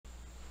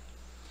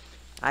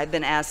I've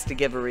been asked to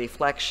give a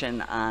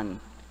reflection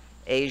on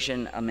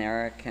Asian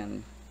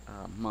American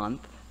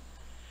Month.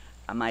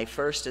 My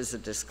first is a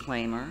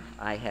disclaimer.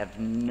 I have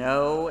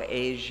no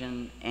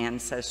Asian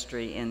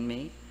ancestry in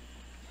me,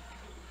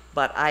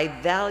 but I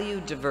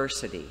value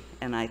diversity,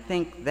 and I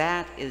think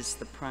that is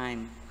the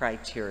prime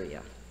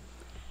criteria.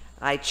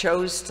 I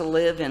chose to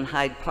live in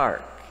Hyde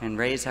Park and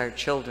raise our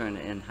children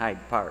in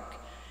Hyde Park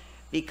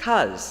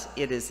because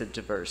it is a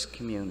diverse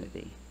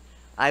community.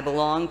 I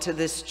belong to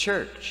this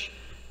church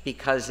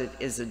because it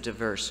is a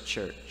diverse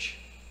church.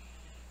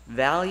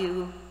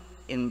 Value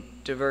in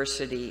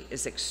diversity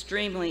is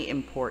extremely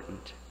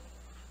important.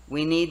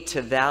 We need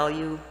to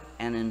value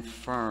and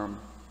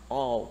affirm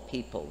all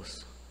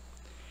peoples.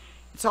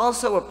 It's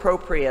also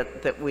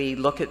appropriate that we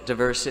look at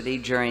diversity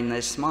during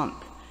this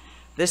month.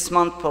 This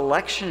month, the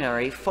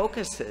lectionary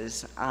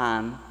focuses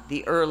on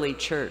the early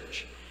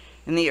church.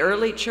 And the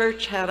early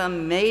church had a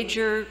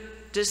major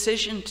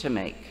decision to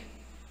make,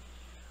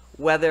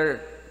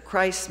 whether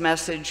Christ's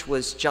message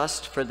was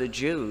just for the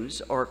Jews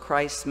or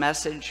Christ's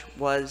message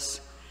was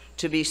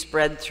to be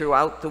spread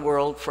throughout the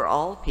world for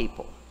all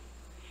people.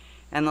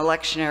 And the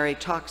lectionary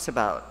talks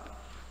about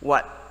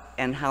what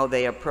and how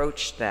they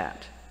approached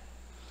that.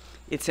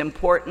 It's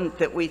important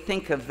that we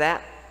think of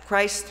that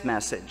Christ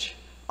message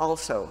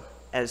also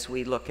as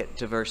we look at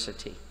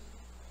diversity.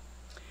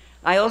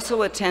 I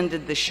also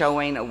attended the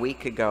showing a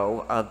week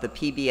ago of the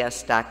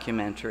PBS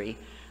documentary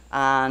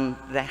on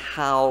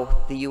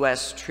how the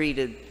U.S.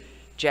 treated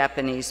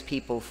Japanese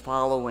people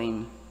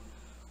following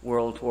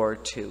World War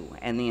II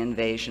and the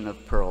invasion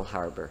of Pearl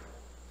Harbor.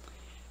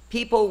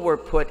 People were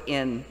put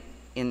in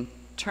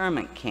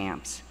internment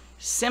camps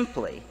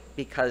simply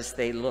because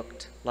they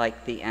looked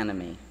like the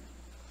enemy.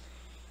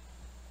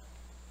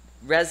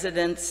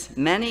 Residents,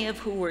 many of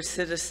who were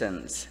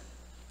citizens,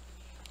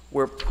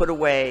 were put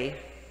away.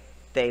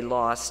 They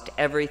lost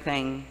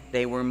everything.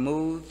 They were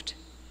moved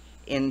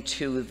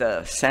into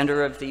the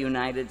center of the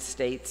United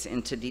States,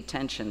 into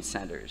detention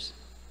centers.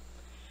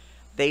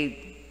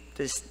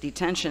 These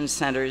detention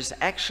centers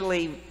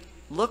actually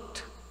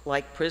looked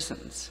like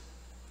prisons.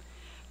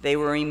 They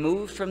were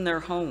removed from their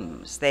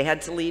homes. They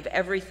had to leave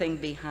everything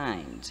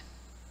behind,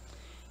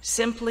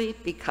 simply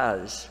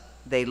because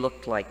they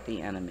looked like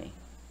the enemy.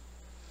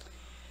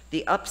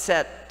 The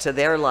upset to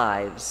their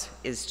lives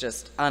is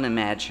just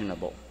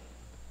unimaginable.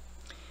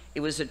 It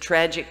was a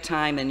tragic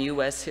time in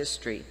U.S.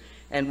 history,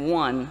 and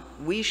one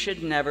we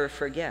should never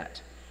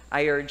forget.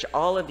 I urge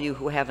all of you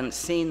who haven't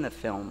seen the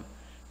film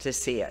to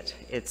see it.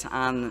 It's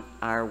on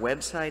our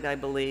website, I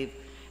believe,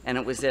 and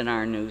it was in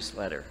our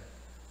newsletter.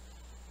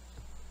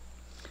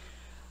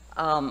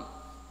 Pam,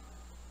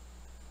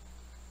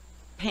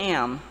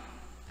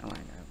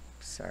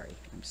 sorry,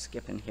 I'm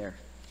skipping here.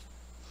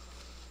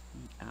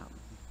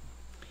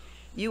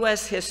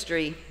 U.S.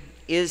 history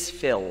is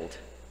filled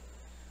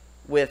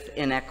with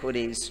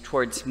inequities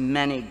towards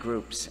many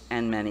groups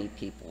and many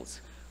peoples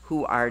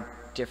who are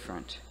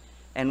different.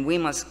 And we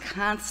must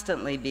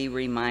constantly be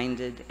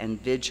reminded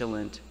and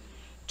vigilant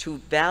to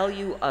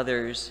value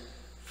others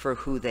for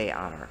who they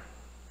are.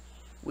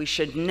 We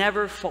should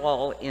never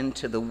fall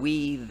into the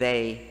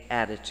we-they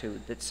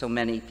attitude that so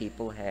many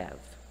people have.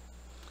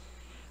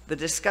 The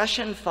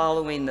discussion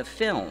following the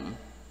film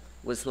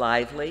was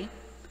lively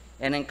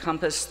and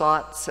encompassed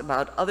thoughts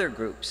about other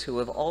groups who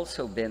have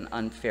also been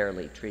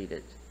unfairly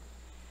treated.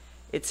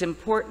 It's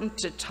important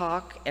to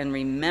talk and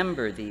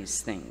remember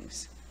these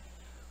things.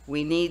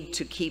 We need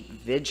to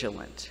keep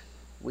vigilant.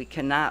 We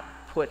cannot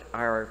put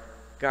our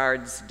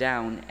guards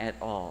down at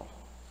all.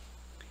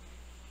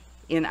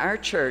 In our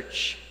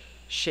church,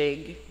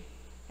 Shig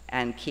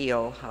and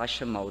Kyo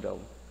Hashimoto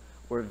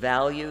were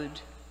valued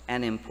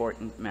and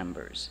important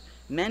members.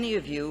 Many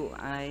of you,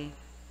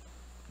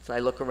 as I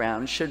look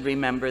around, should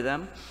remember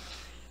them.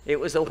 It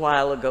was a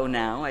while ago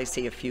now. I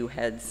see a few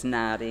heads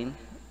nodding.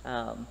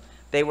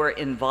 They were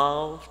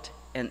involved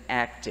and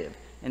active.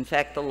 In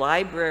fact, the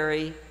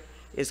library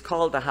is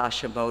called the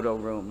Hashimoto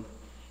Room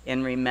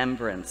in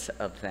remembrance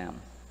of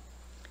them.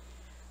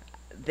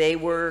 They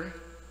were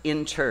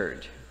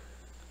interred.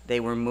 They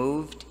were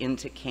moved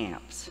into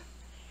camps.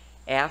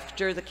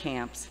 After the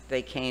camps,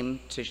 they came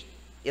to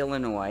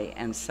Illinois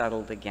and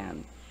settled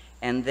again.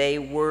 And they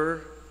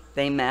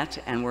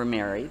met and were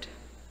married,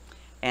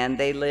 and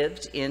they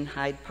lived in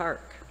Hyde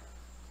Park.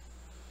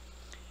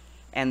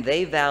 And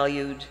they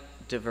valued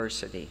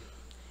diversity.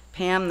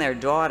 Pam, their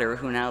daughter,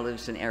 who now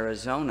lives in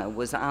Arizona,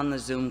 was on the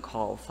Zoom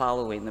call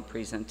following the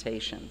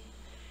presentation.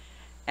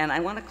 And I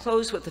want to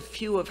close with a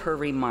few of her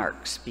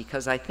remarks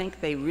because I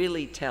think they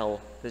really tell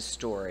the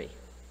story.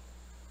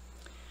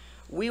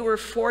 We were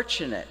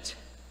fortunate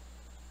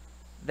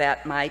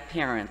that my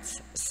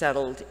parents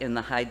settled in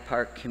the Hyde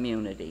Park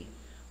community,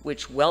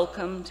 which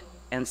welcomed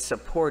and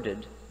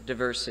supported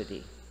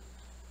diversity.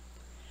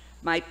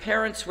 My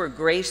parents were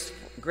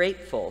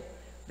grateful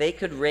they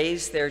could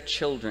raise their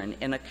children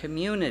in a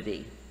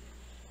community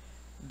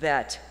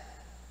that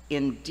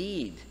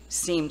indeed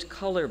seemed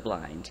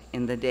colorblind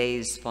in the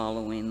days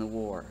following the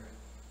war.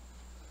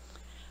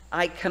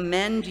 I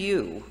commend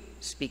you,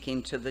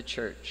 speaking to the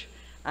church,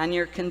 on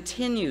your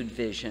continued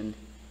vision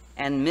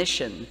and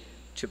mission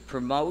to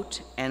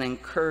promote and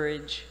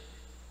encourage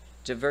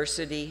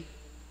diversity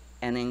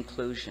and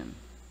inclusion.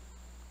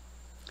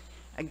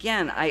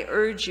 Again, I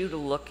urge you to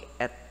look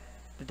at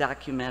the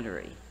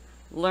documentary,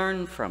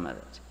 learn from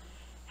it,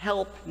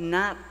 help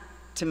not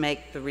to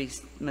make the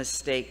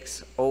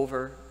mistakes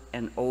over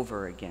and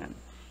over again.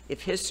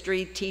 If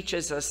history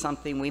teaches us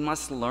something, we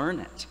must learn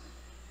it.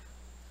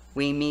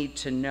 We need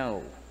to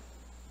know.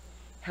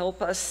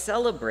 Help us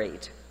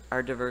celebrate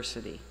our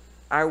diversity.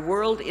 Our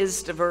world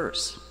is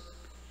diverse.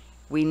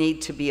 We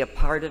need to be a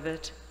part of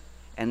it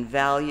and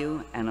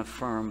value and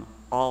affirm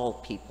all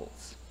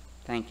peoples.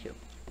 Thank you.